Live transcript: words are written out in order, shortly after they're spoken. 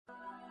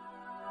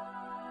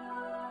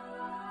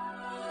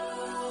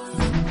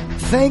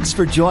Thanks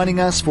for joining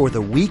us for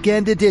the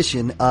weekend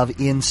edition of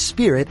In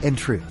Spirit and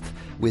Truth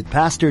with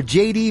Pastor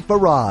J.D.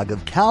 Farag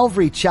of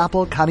Calvary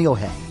Chapel,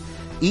 Kaneohe.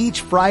 Each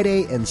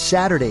Friday and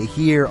Saturday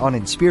here on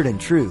In Spirit and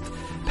Truth,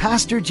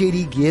 Pastor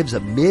J.D. gives a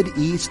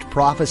Mid-East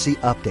prophecy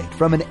update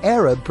from an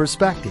Arab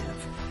perspective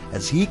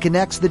as he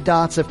connects the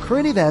dots of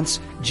current events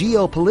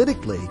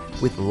geopolitically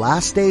with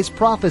last days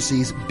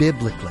prophecies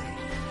biblically.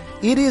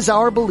 It is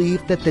our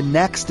belief that the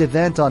next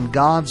event on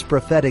God's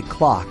prophetic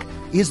clock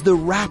is the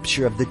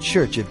rapture of the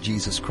Church of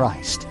Jesus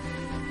Christ.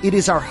 It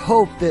is our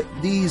hope that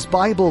these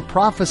Bible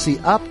prophecy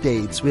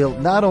updates will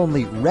not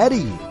only ready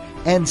you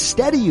and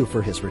steady you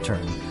for His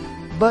return,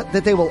 but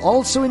that they will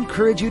also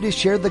encourage you to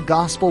share the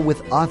gospel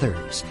with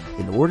others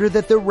in order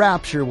that the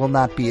rapture will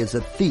not be as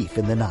a thief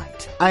in the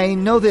night. I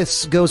know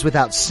this goes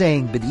without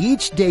saying, but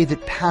each day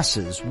that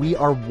passes, we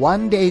are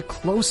one day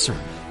closer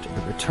to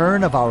the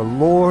return of our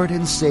Lord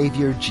and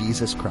Savior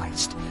Jesus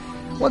Christ.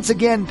 Once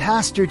again,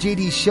 Pastor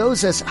J.D.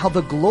 shows us how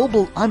the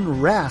global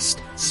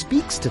unrest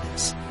speaks to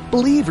this.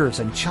 Believers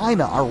in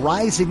China are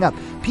rising up.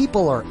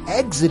 People are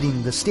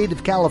exiting the state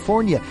of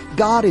California.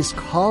 God is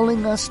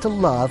calling us to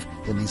love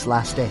in these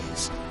last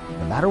days.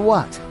 No matter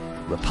what,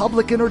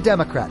 Republican or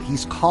Democrat,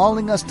 He's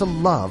calling us to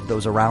love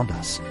those around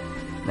us.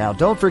 Now,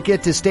 don't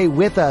forget to stay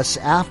with us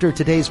after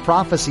today's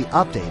prophecy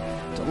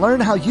update to learn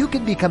how you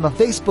can become a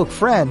Facebook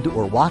friend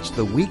or watch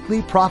the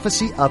weekly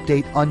prophecy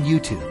update on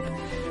YouTube.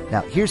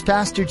 Now, here's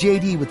Pastor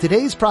J.D. with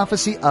today's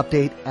prophecy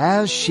update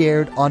as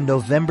shared on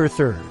November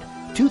 3rd,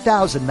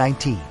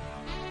 2019.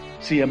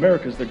 See,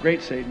 America is the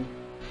great Satan.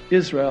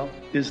 Israel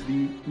is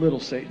the little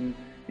Satan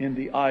in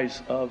the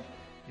eyes of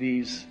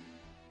these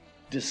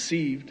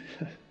deceived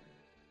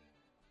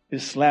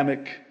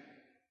Islamic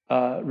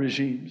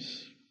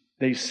regimes.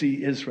 They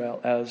see Israel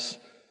as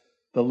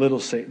the little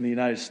Satan, the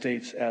United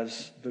States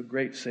as the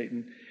great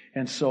Satan.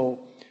 And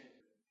so,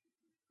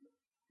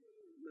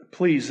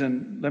 please,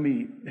 and let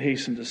me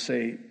hasten to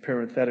say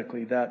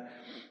parenthetically that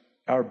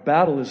our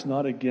battle is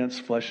not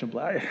against flesh and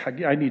blood.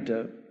 I need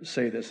to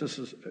say this. This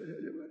is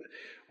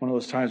one of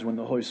those times when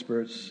the Holy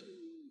Spirit's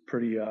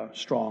pretty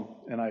strong,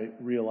 and I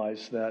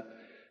realize that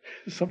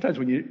sometimes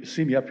when you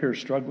see me up here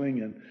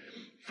struggling and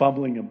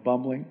fumbling and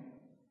bumbling,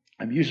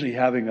 I'm usually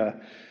having a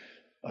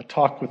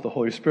talk with the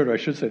Holy Spirit, or I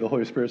should say the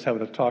Holy Spirit's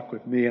having a talk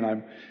with me, and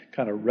I'm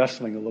kind of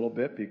wrestling a little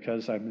bit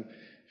because I'm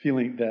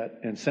feeling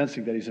that and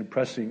sensing that He's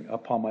impressing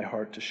upon my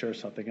heart to share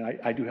something. And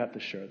I do have to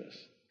share this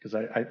because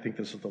I think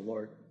this is the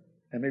Lord.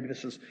 And maybe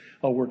this is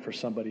a word for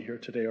somebody here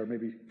today, or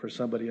maybe for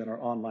somebody in our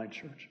online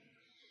church.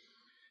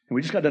 And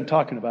we just got done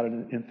talking about it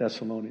in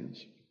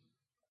Thessalonians.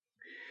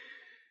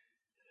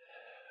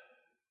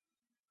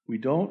 We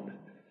don't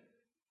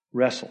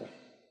wrestle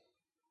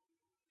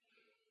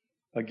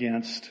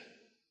against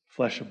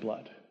flesh and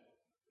blood.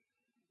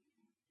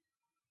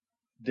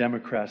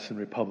 Democrats and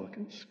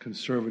Republicans,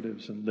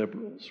 conservatives and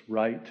liberals,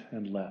 right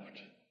and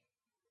left.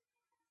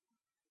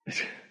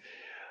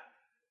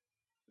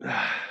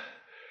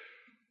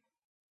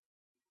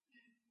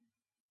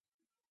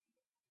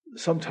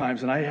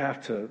 Sometimes, and I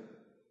have to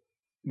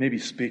maybe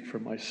speak for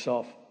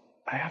myself,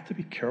 I have to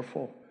be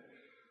careful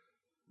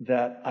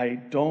that I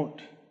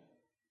don't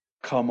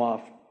come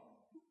off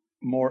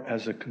more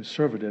as a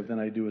conservative than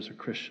I do as a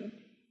Christian.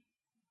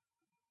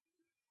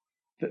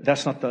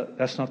 That's not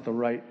the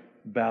right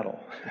battle.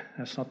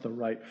 That's not the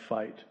right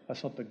fight.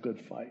 That's not the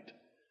good fight.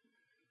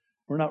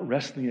 We're not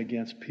wrestling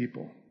against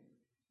people.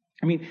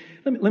 I mean,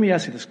 let me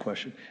ask you this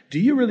question. Do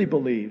you really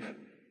believe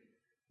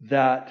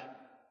that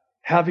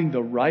having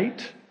the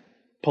right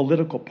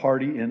political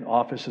party in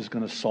office is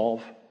going to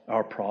solve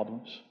our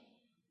problems?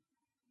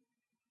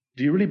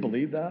 Do you really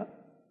believe that?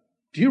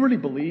 Do you really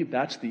believe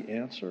that's the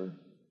answer?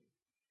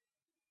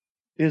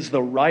 Is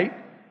the right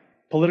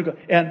political...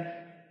 And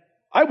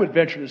I would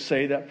venture to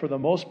say that for the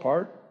most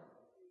part,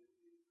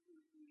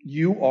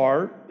 you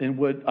are and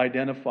would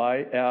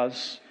identify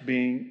as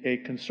being a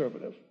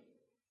conservative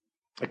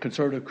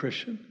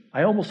Christian.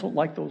 I almost don't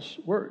like those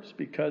words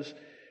because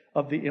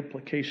of the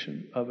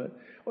implication of it.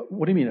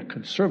 What do you mean a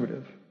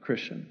conservative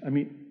Christian? I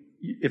mean,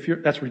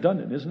 that's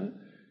redundant, isn't it?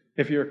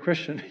 If you're a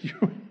Christian,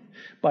 you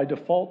by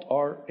default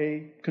are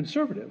a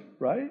conservative,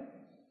 right?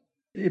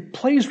 It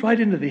plays right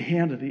into the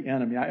hand of the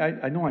enemy.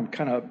 I know I'm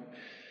kind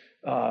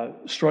of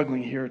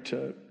struggling here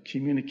to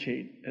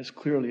communicate as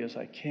clearly as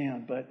I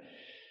can, but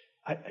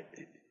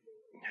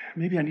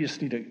maybe I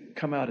just need to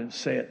come out and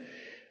say it.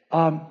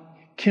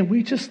 Can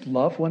we just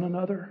love one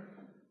another?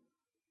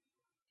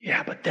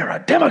 Yeah, but they're a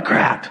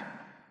Democrat.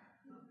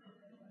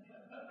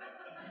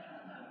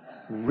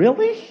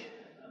 Really?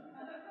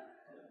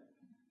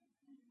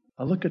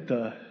 I look at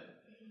the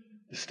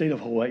state of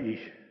Hawaii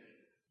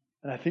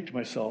and I think to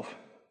myself,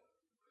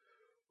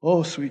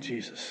 oh, sweet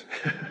Jesus.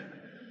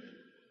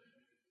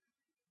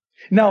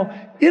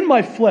 Now, in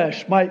my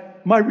flesh, my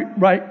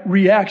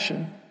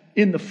reaction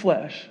in the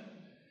flesh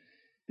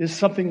is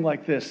something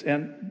like this.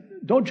 And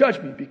don't judge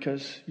me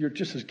because you're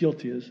just as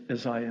guilty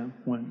as I am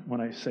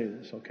when I say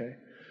this, okay?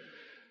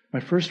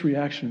 My first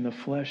reaction in the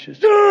flesh is,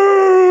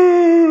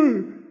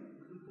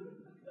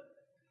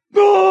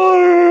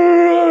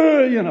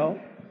 you know.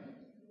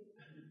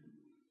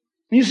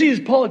 You see these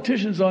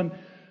politicians on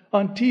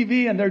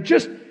TV, and they're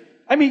just,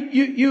 I mean,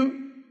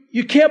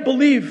 you can't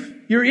believe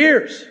your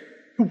ears.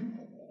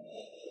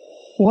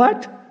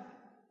 What?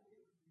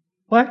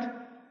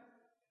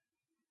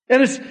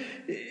 And it's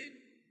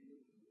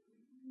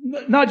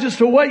not just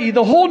Hawaii,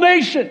 the whole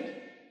nation.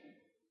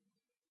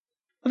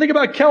 I think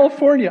about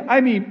California.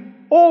 I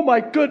mean, oh my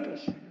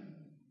goodness.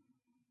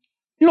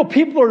 You know,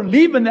 people are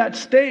leaving that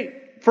state.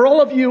 For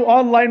all of you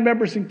online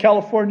members in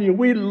California,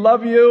 we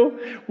love you.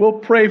 We'll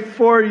pray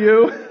for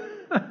you.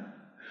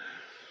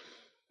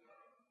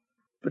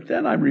 But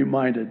then I'm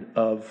reminded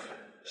of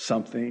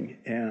something,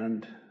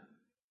 and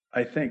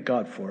I thank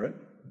God for it,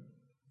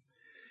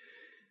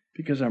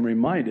 because I'm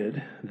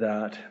reminded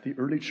that the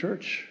early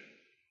church,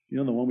 you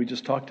know, the one we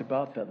just talked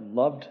about, that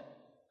loved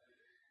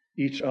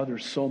each other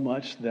so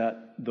much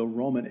that the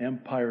Roman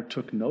Empire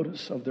took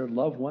notice of their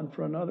love one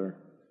for another,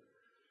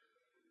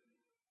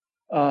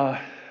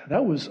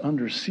 that was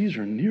under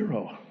Caesar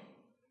Nero.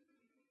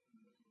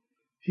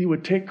 He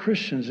would take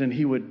Christians and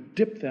he would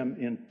dip them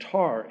in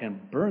tar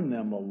and burn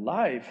them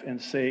alive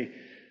and say,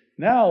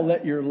 "Now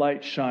let your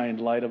light shine,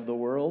 light of the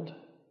world."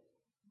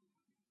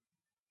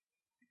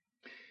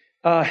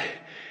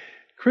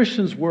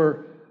 Christians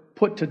were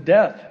put to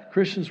death.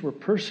 Christians were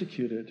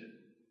persecuted.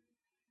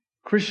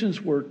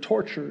 Christians were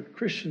tortured.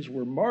 Christians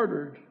were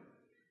martyred.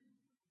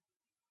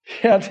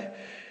 Yet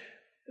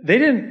they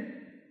didn't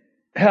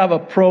have a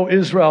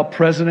pro-Israel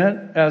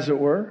president, as it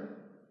were.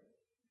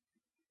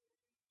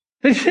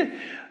 This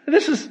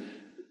is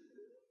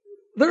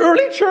the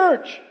early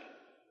church.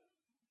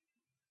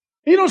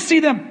 You don't see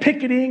them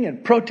picketing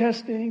and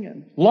protesting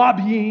and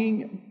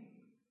lobbying.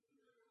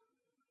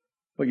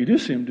 What you do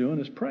see them doing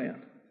is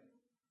praying.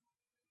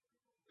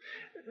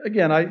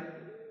 Again, I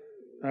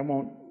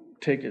won't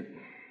take it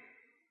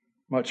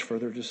much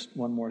further. Just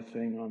one more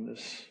thing on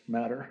this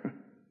matter.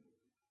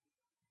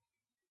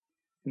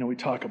 You know, we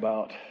talk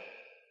about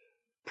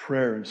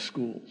prayer in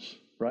schools,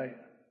 right?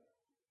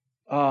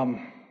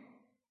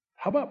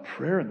 How about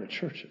prayer in the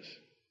churches?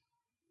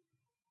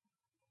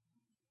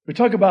 We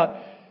talk about,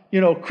 you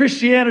know,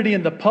 Christianity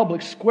in the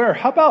public square.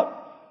 How about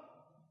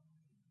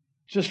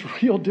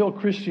just real deal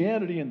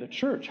Christianity in the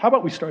church? How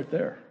about we start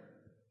there?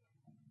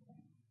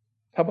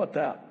 How about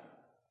that?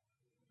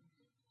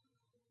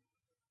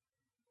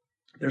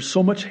 There's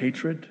so much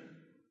hatred.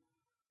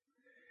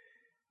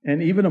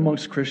 And even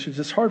amongst Christians,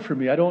 it's hard for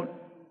me. I don't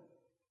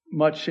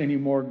much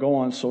anymore go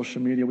on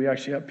social media. We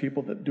actually have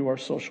people that do our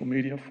social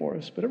media for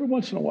us. But every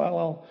once in a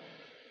while,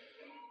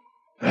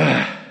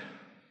 I'll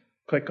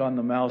click on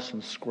the mouse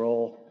and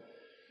scroll.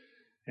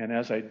 And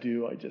as I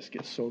do, I just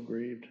get so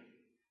grieved.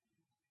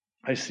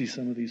 I see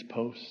some of these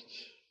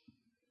posts.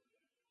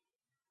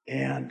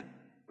 And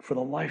for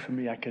the life of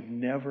me, I could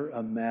never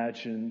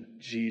imagine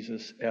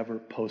Jesus ever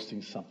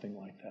posting something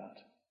like that.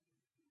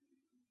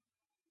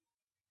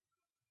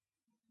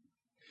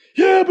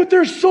 Yeah, but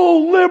they're so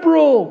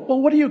liberal. Well,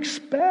 what do you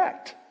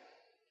expect?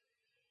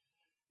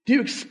 Do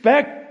you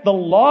expect the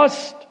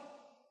lost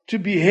to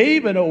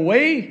behave in a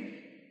way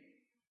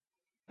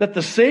that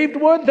the saved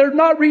would? They're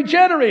not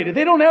regenerated.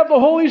 They don't have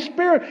the Holy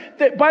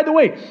Spirit. By the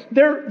way,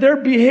 they're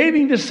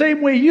behaving the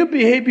same way you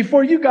behaved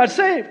before you got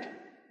saved,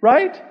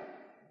 right?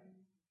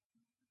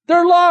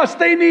 They're lost.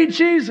 They need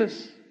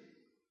Jesus.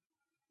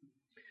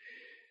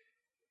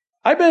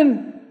 I've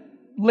been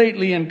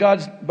lately, and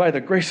God's by the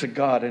grace of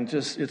God, and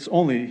just it's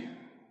only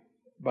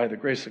by the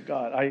grace of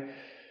God,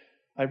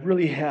 I've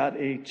really had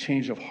a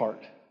change of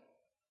heart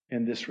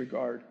in this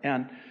regard.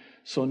 And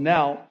so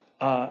now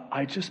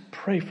I just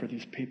pray for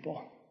these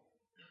people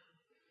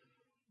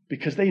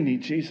because they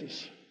need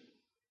Jesus.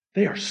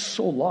 They are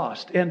so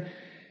lost. And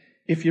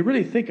if you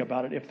really think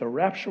about it, if the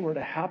rapture were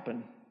to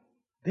happen,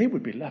 they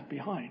would be left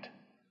behind.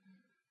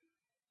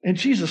 And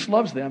Jesus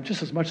loves them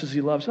just as much as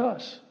he loves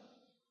us.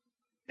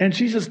 And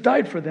Jesus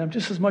died for them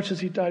just as much as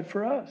he died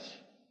for us.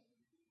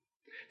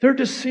 They're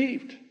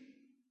deceived.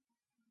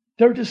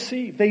 They're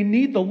deceived. They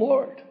need the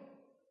Lord.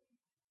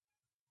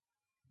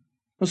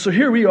 And so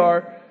here we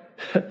are,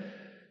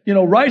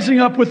 rising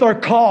up with our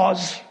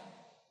cause.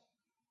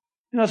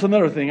 That's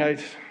another thing.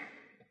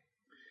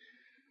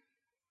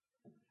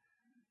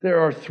 There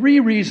are 3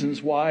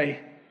 reasons why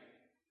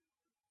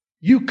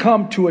you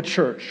come to a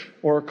church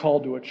or are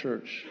called to a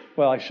church.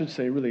 Well, I should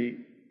say really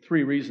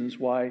 3 reasons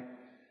why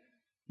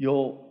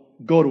you'll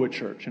go to a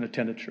church and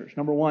attend a church.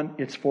 Number 1,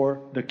 it's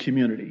for the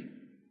community.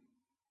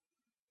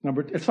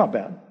 It's not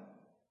bad.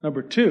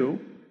 Number 2,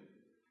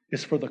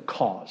 it's for the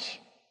cause.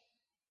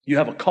 You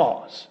have a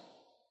cause.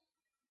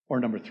 Or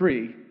number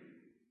 3,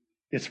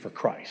 it's for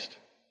Christ.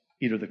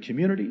 Either the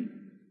community,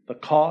 the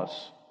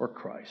cause, or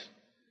Christ.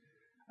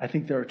 I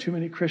think there are too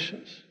many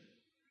Christians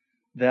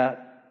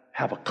that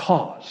have a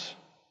cause,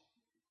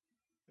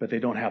 but they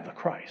don't have the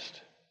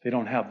Christ. They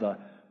don't have the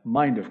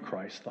mind of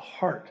Christ, the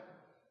heart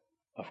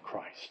of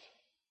Christ.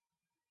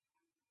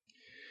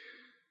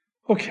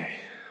 Okay,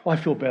 well,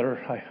 I feel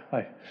better.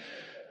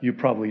 You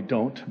probably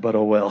don't, but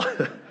oh well.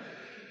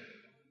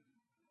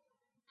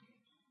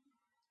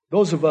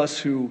 Those of us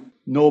who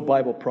know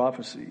Bible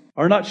prophecy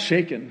are not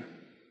shaken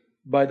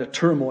by the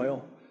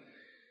turmoil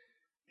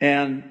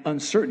and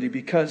uncertainty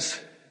because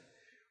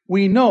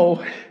we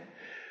know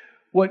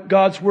what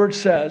God's Word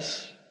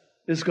says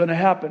is going to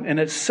happen, and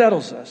it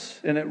settles us,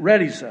 and it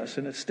readies us,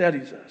 and it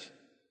steadies us.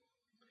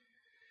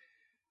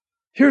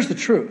 Here's the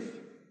truth.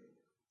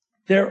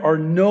 There are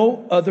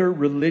no other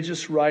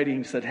religious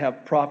writings that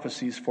have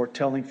prophecies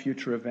foretelling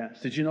future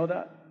events. Did you know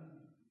that?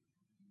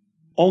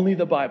 Only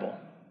the Bible.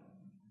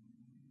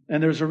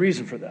 And there's a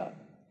reason for that.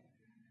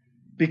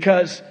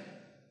 Because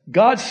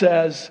God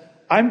says,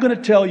 I'm going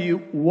to tell you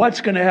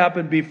what's going to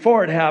happen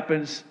before it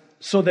happens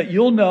so that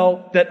you'll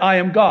know that I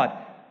am God.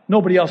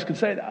 Nobody else can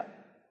say that.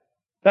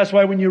 That's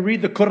why when you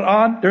read the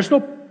Quran, there's no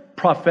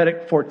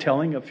prophetic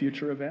foretelling of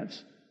future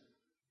events.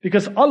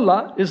 Because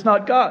Allah is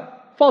not God,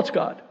 false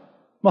God.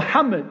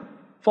 Muhammad,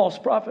 false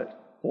prophet.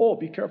 Oh,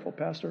 be careful,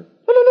 Pastor.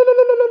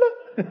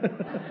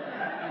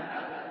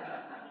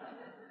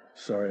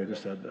 Sorry, I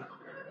just had that.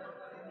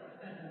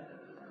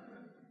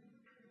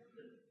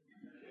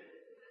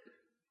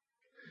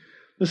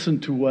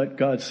 Listen to what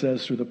God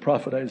says through the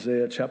prophet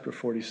Isaiah, chapter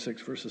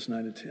 46, verses 9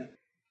 and 10.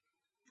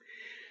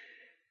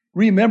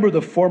 Remember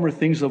the former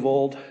things of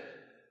old,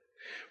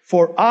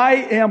 for I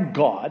am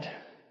God,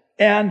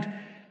 and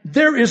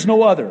there is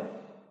no other.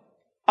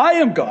 I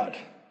am God,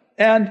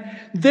 and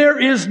there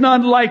is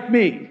none like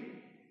me,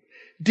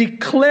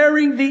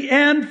 declaring the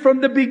end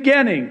from the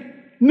beginning.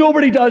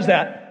 Nobody does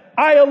that.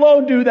 I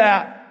alone do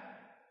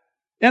that.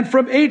 And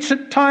from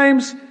ancient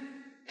times,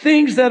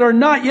 things that are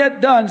not yet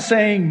done,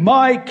 saying,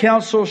 my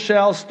counsel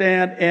shall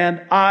stand,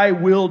 and I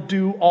will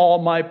do all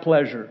my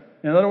pleasure.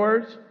 In other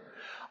words,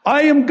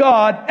 I am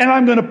God, and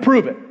I'm going to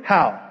prove it.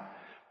 How?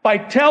 By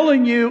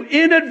telling you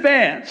in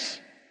advance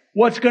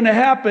what's going to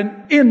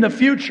happen in the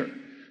future.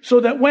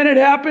 So that when it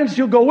happens,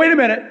 you'll go, wait a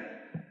minute.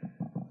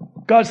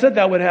 God said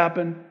that would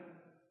happen,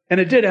 and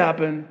it did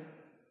happen.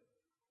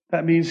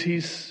 That means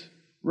He's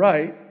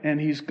right,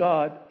 and He's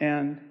God,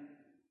 and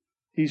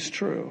He's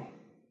true.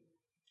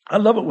 I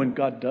love it when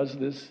God does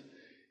this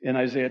in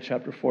Isaiah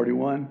chapter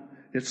 41.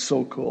 It's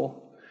so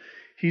cool.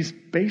 He's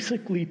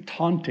basically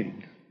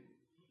taunting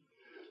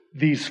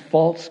these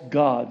false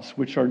gods,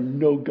 which are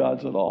no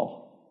gods at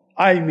all.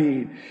 I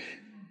mean,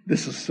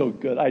 this is so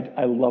good.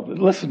 I love it.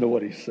 Listen to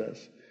what he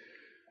says.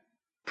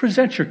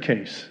 Present your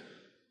case,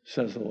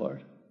 says the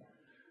Lord.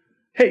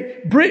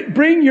 Hey,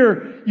 bring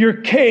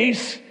your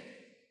case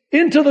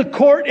into the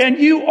court and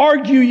you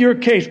argue your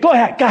case. Go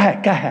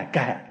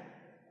ahead.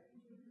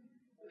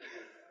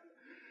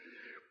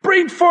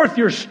 Bring forth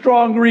your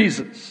strong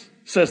reasons,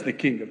 says the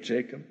King of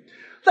Jacob.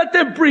 Let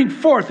them bring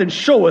forth and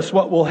show us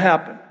what will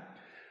happen.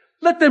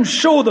 Let them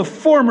show the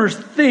former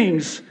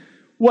things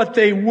what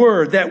they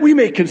were, that we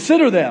may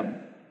consider them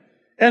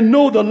and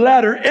know the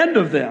latter end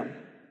of them,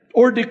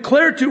 or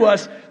declare to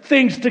us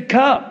things to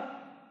come.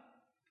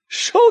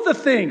 Show the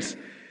things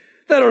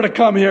that are to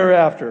come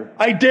hereafter.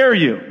 I dare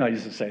you. No, I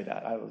used to say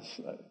that.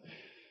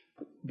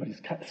 But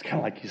it's kind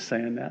of like he's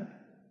saying that.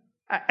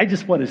 I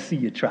just want to see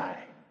you try.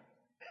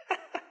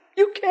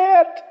 You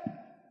can't.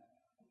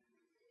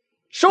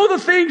 Show the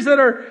things that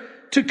are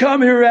to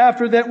come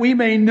hereafter, that we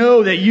may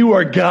know that you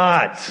are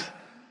gods.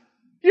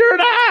 You're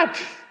not.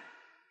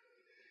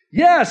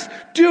 Yes,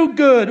 do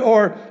good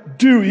or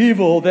do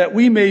evil, that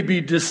we may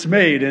be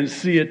dismayed and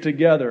see it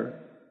together.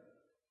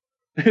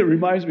 It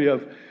reminds me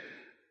of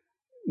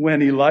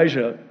when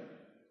Elijah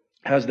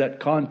has that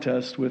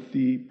contest with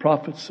the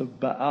prophets of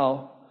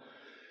Baal,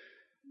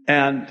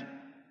 and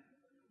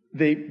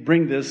they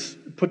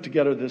put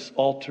together this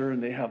altar,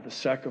 and they have the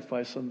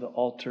sacrifice on the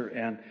altar,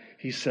 and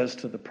he says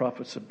to the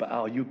prophets of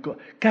Baal, you go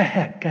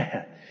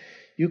ahead.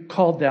 You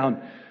call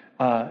down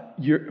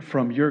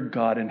from your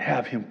God and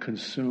have him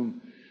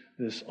consume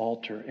this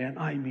altar. And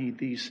I mean,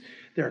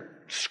 they're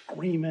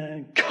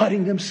screaming,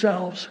 cutting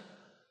themselves.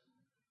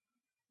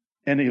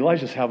 And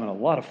Elijah's having a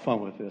lot of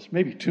fun with this,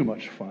 maybe too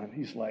much fun.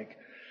 He's like,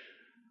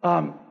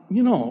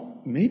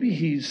 maybe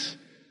he's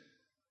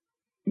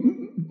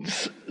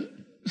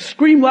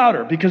scream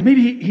louder, because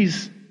maybe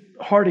he's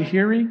hard of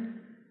hearing.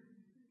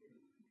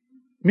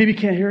 Maybe he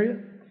can't hear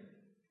you.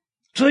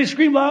 So they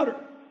scream louder.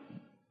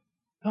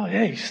 Oh,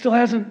 hey, he still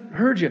hasn't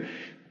heard you.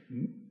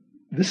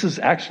 This is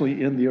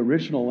actually in the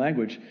original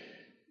language,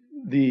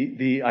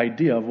 the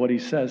idea of what he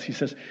says. He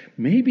says,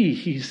 maybe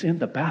he's in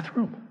the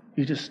bathroom.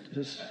 He just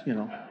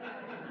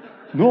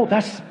No,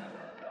 that's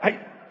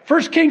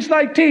 1 Kings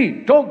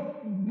 19.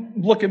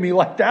 Don't look at me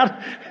like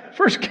that.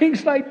 1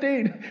 Kings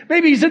 19.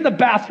 Maybe he's in the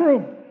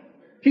bathroom.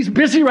 He's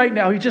busy right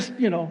now. He just,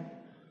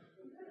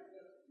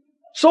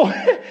 So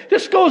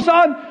this goes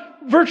on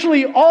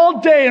virtually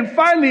all day. And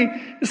finally,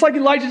 it's like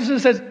Elijah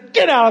just says,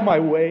 get out of my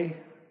way.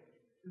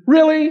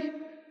 Really?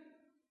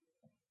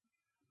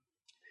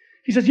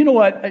 He says, you know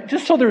what?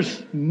 Just so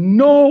there's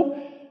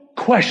no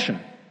question,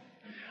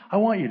 I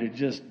want you to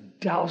just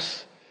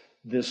douse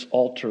this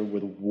altar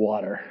with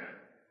water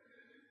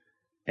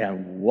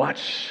and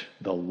watch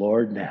the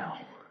Lord now.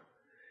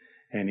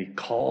 And he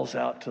calls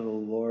out to the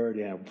Lord,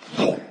 and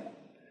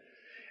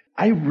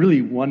I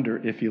really wonder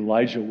if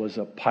Elijah was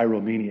a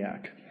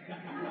pyromaniac.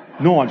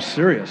 No, I'm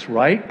serious,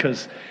 right?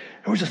 Because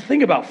there was a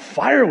thing about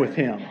fire with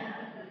him.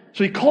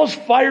 So he calls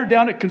fire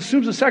down, it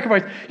consumes the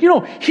sacrifice. You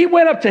know, he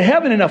went up to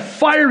heaven in a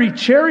fiery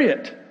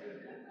chariot.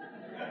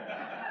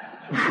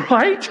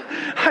 Right?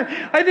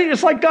 I think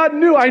it's like God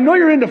knew, I know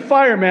you're into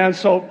fire, man,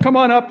 so come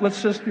on up,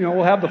 let's just,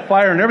 we'll have the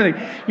fire and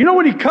everything. You know,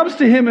 when he comes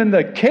to him in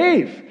the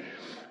cave,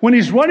 when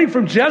he's running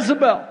from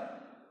Jezebel,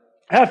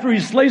 after he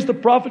slays the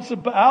prophets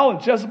of Baal,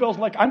 and Jezebel's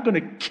like, I'm going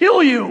to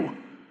kill you.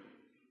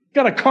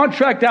 Got a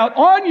contract out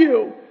on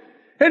you.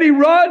 And he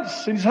runs,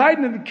 and he's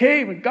hiding in the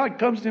cave, and God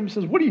comes to him and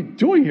says, what are you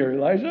doing here,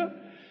 Elijah?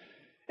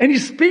 And he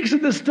speaks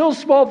in this still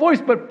small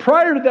voice, but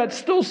prior to that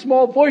still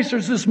small voice,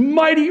 there's this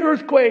mighty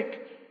earthquake.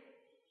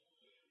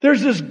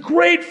 There's this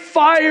great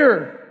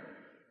fire,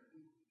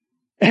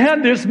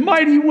 and this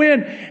mighty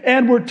wind,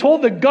 and we're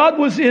told that God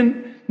was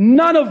in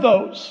none of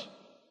those.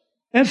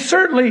 And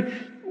certainly,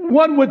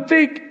 one would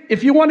think,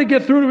 if you want to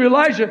get through to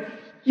Elijah,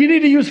 you need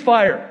to use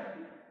fire.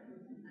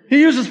 He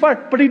uses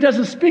fire, but he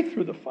doesn't speak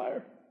through the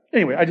fire.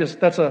 Anyway,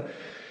 that's an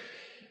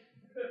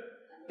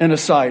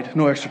aside,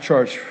 no extra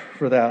charge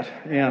for that.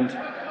 And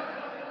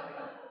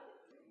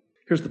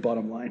here's the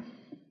bottom line.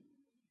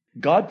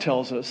 God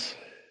tells us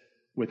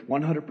with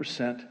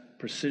 100%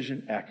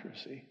 precision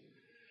accuracy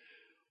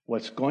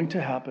what's going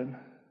to happen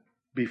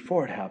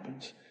before it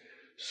happens.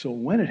 So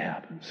when it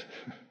happens,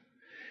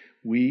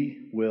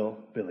 we will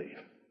believe.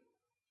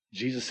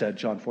 Jesus said,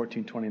 John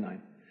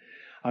 14:29,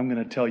 I'm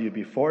going to tell you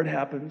before it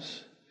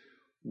happens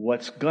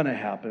what's going to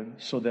happen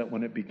so that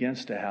when it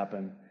begins to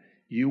happen,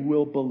 you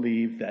will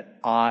believe that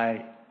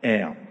I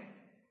am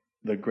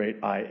the great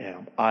I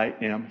am. I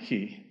am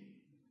He.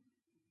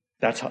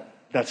 That's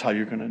how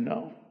you're going to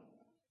know.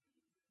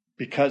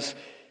 Because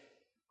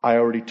I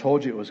already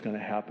told you it was going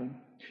to happen.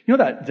 You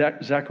know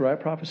that Zechariah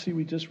prophecy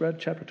we just read,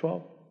 chapter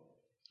 12?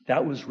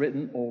 That was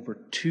written over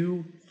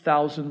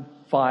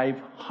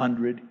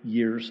 2,500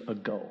 years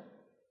ago.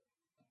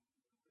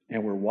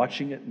 And we're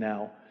watching it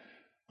now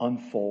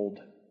unfold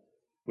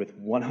with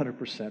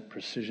 100%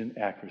 precision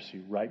accuracy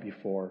right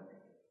before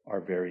our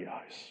very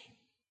eyes.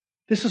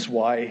 This is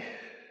why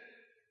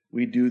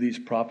we do these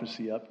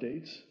prophecy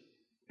updates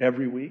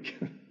every week.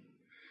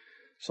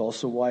 It's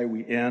also why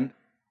we end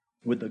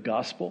with the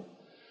gospel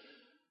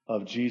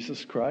of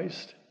Jesus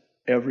Christ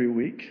every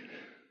week.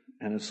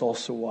 And it's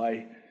also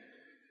why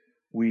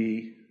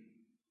we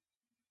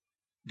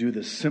do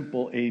the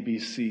simple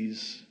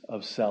ABCs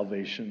of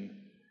salvation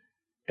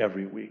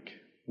every week.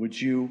 Would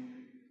you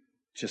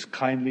just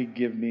kindly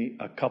give me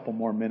a couple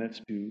more minutes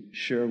to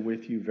share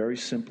with you very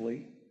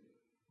simply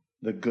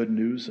the good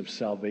news of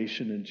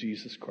salvation in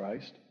Jesus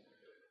Christ?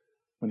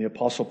 When the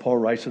Apostle Paul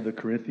writes to the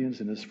Corinthians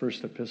in his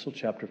first epistle,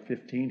 chapter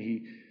 15,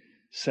 he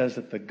says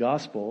that the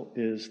gospel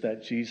is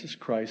that Jesus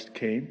Christ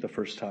came the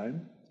first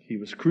time, he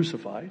was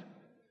crucified,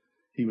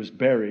 he was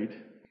buried,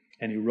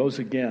 and he rose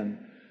again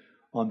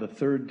on the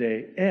third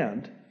day,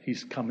 and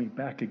he's coming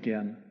back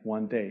again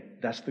one day.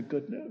 That's the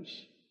good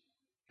news.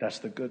 That's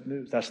the good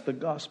news. That's the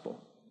gospel.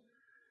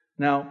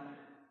 Now,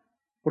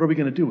 what are we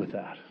going to do with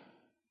that?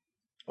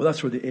 Well,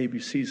 that's where the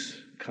ABCs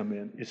come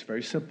in. It's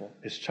very simple.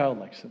 It's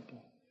childlike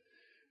simple.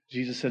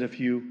 Jesus said if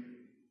you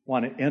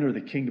want to enter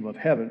the kingdom of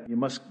heaven, you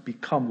must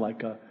become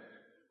like a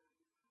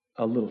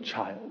little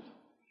child.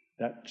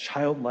 That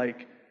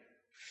childlike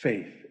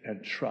faith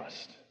and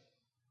trust.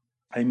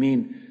 I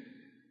mean,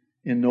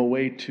 in no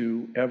way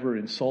to ever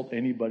insult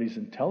anybody's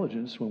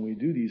intelligence when we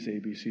do these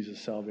ABCs of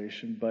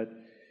salvation, but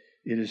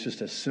it is just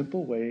a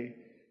simple way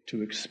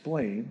to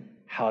explain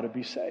how to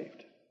be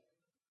saved.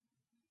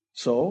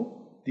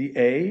 So, the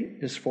A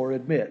is for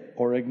admit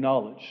or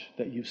acknowledge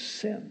that you've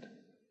sinned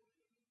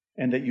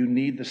and that you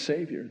need the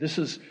Savior. This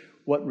is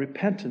what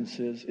repentance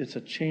is. It's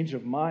a change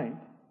of mind.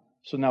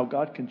 So now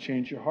God can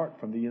change your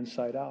heart from the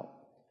inside out.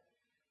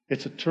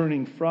 It's a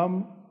turning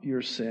from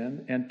your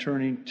sin and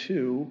turning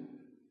to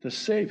the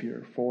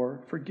Savior for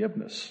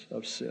forgiveness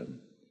of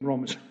sin.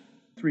 Romans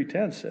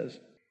 3:10 says,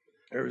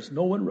 there is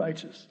no one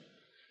righteous,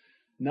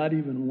 not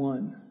even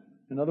one.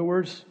 In other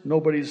words,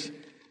 nobody's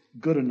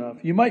good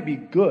enough. You might be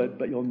good,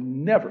 but you'll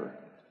never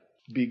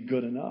be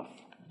good enough.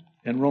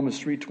 And Romans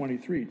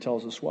 3:23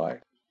 tells us why.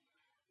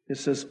 It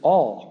says,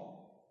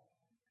 all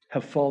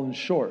have fallen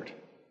short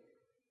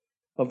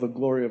of the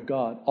glory of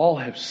God. All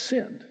have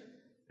sinned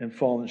and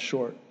fallen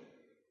short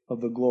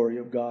of the glory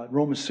of God.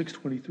 Romans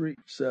 6:23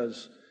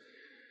 says,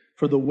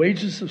 for the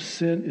wages of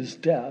sin is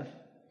death,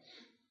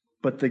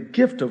 but the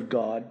gift of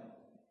God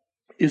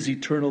is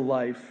eternal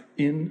life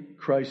in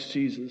Christ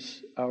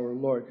Jesus our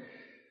Lord.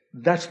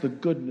 That's the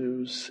good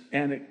news,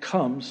 and it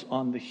comes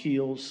on the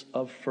heels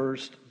of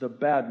first the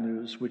bad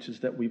news, which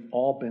is that we've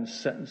all been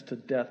sentenced to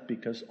death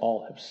because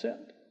all have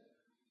sinned.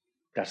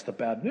 That's the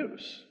bad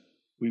news.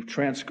 We've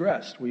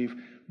transgressed. We've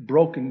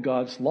broken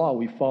God's law.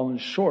 We've fallen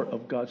short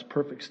of God's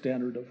perfect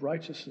standard of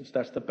righteousness.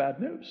 That's the bad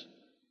news.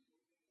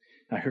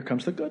 Now here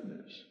comes the good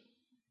news.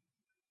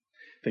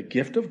 The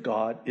gift of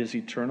God is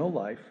eternal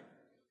life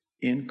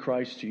in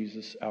Christ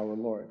Jesus our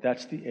Lord.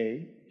 That's the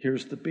A.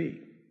 Here's the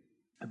B.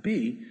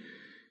 B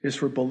is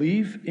for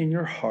believe in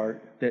your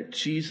heart that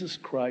Jesus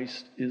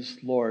Christ is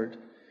Lord.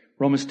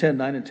 Romans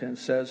 10:9 and 10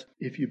 says,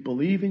 if you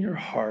believe in your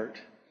heart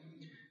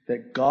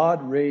that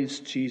God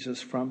raised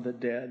Jesus from the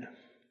dead,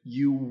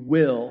 you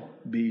will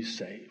be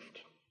saved.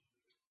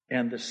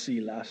 And the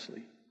C,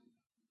 lastly,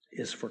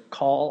 is for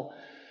call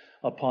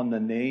upon the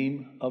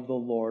name of the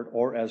Lord,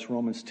 or as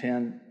Romans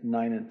 10:9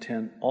 and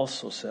 10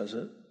 also says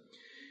it,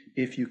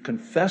 if you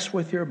confess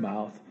with your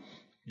mouth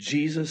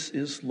Jesus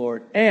is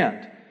Lord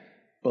and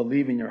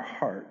believe in your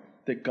heart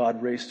that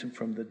God raised him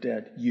from the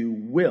dead, you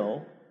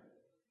will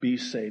be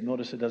saved.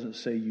 Notice it doesn't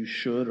say you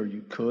should or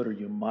you could or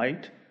you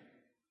might.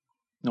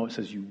 No, it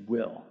says you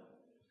will.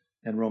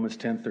 And Romans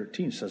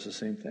 10:13 says the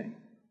same thing.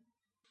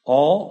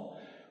 All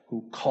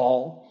who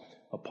call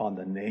upon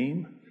the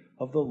name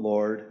of the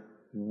Lord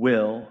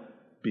will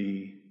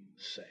be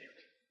saved.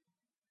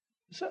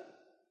 That's it.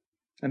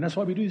 And that's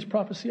why we do these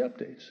prophecy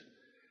updates.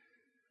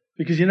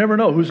 Because you never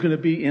know who's going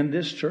to be in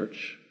this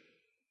church,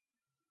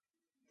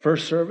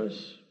 first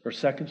service or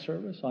second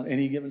service on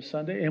any given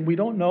Sunday. And we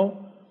don't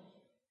know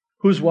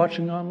who's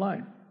watching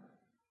online.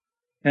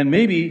 And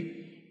maybe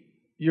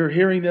you're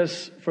hearing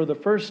this for the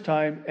first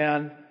time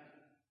and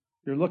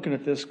you're looking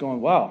at this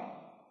going, wow,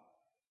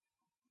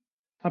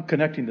 I'm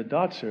connecting the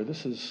dots here.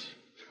 This is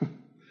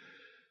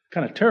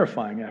kind of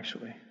terrifying,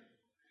 actually.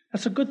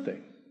 That's a good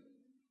thing.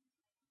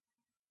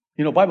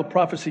 You know, Bible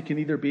prophecy can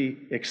either be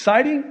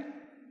exciting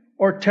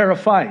or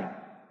terrifying.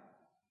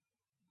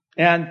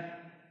 And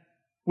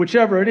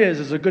whichever it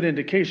is a good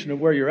indication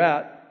of where you're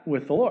at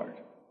with the Lord.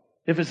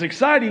 If it's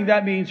exciting,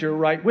 that means you're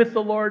right with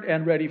the Lord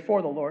and ready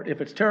for the Lord.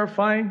 If it's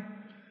terrifying,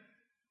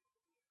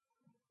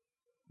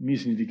 it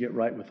means you need to get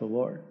right with the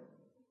Lord.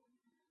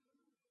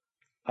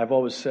 I've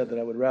always said that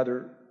I would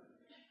rather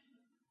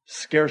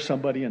scare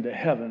somebody into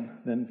heaven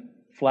than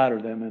flatter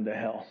them into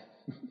hell.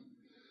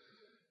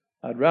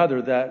 I'd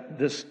rather that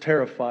this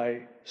terrify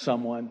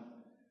someone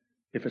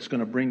if it's going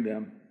to bring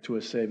them to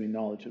a saving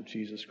knowledge of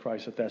Jesus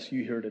Christ. If that's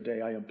you here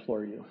today, I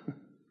implore you.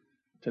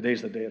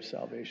 Today's the day of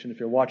salvation. If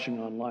you're watching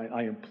online,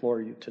 I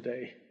implore you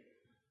today.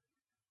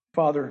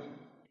 Father,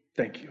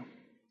 thank you.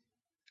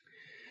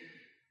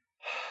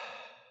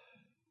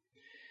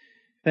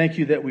 Thank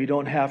you that we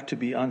don't have to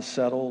be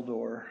unsettled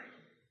or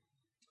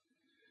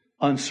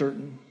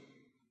uncertain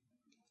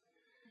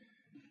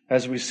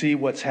as we see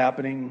what's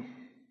happening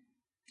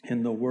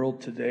in the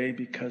world today,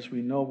 because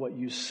we know what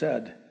you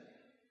said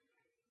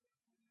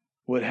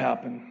would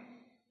happen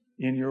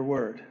in your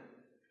word.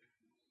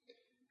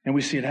 And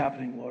we see it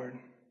happening, Lord.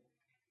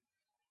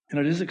 And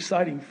it is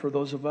exciting for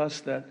those of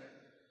us that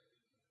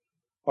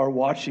are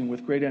watching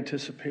with great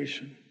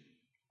anticipation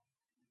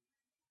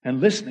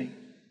and listening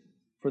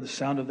for the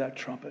sound of that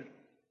trumpet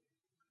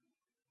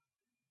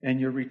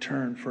and your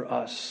return for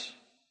us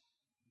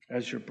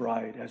as your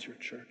bride, as your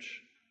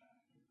church.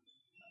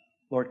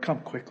 Lord,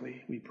 come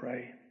quickly, we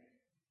pray.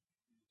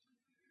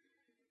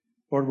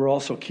 Lord, we're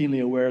also keenly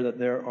aware that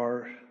there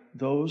are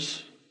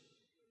those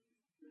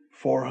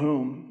for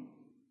whom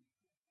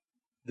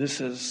this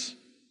is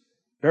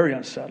very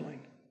unsettling.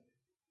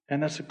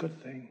 And that's a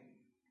good thing.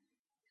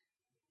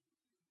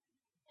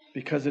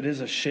 Because it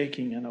is a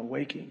shaking and a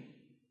waking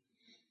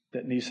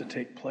that needs to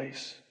take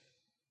place.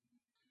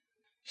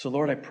 So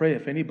Lord, I pray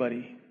if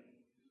anybody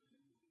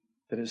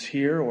that is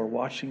here or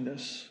watching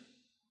this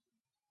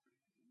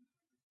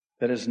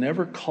that has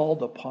never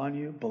called upon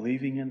you,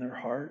 believing in their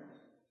heart,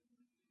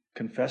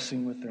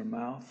 confessing with their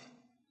mouth,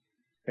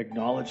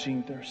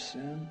 acknowledging their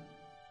sin,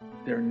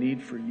 their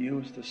need for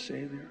you as the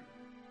Savior,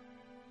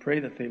 pray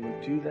that they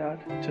would do that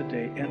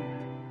today. And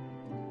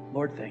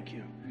Lord, thank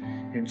you.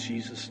 In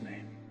Jesus'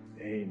 name,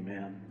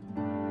 amen.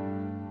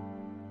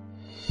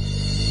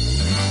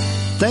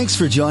 Thanks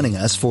for joining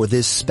us for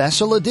this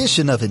special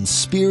edition of In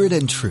Spirit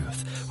and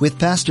Truth with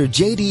Pastor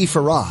J.D.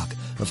 Farag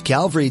of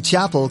Calvary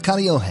Chapel,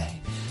 Kaneohe.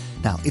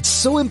 Now, it's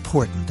so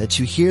important that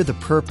you hear the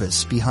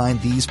purpose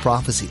behind these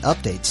prophecy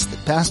updates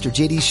that Pastor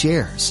J.D.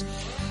 shares.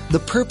 The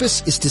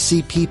purpose is to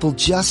see people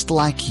just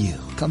like you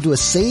come to a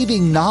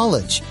saving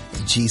knowledge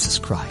of Jesus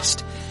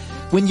Christ.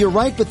 When you're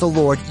right with the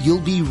Lord,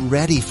 you'll be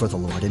ready for the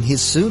Lord and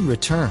His soon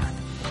return.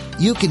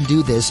 You can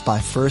do this by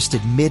first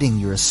admitting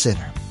you're a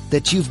sinner,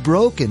 that you've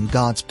broken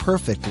God's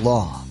perfect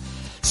law.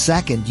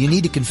 Second, you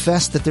need to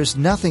confess that there's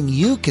nothing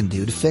you can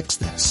do to fix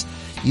this.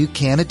 You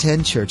can't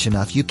attend church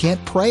enough, you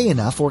can't pray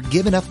enough, or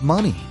give enough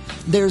money.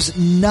 There's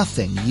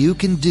nothing you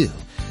can do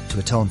to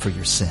atone for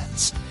your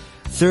sins.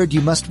 Third,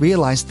 you must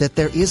realize that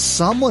there is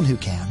someone who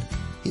can.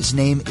 His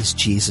name is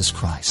Jesus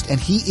Christ, and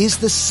He is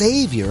the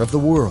Savior of the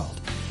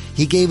world.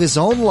 He gave His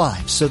own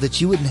life so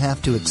that you wouldn't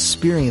have to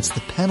experience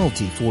the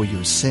penalty for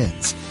your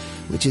sins,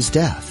 which is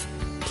death.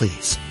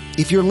 Please,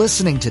 if you're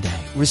listening today,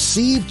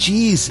 receive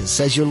Jesus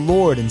as your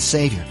Lord and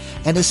Savior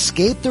and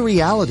escape the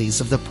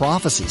realities of the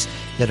prophecies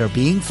that are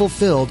being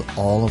fulfilled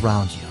all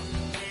around you.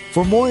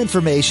 For more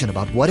information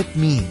about what it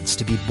means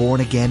to be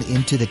born again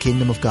into the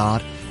kingdom of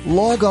God,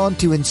 log on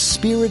to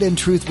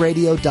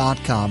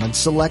inspiritandtruthradio.com and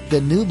select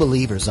the New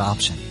Believers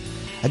option.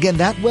 Again,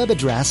 that web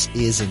address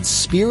is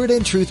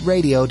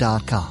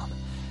inspiritandtruthradio.com.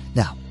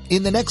 Now,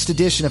 in the next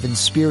edition of In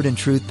Spirit and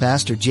Truth,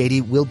 Pastor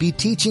JD will be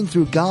teaching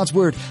through God's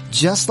Word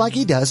just like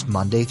he does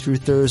Monday through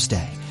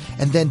Thursday.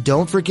 And then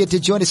don't forget to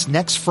join us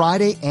next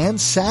Friday and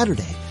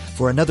Saturday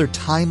for another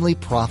timely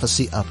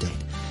prophecy update.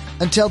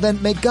 Until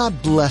then, may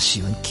God bless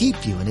you and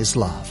keep you in his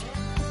love.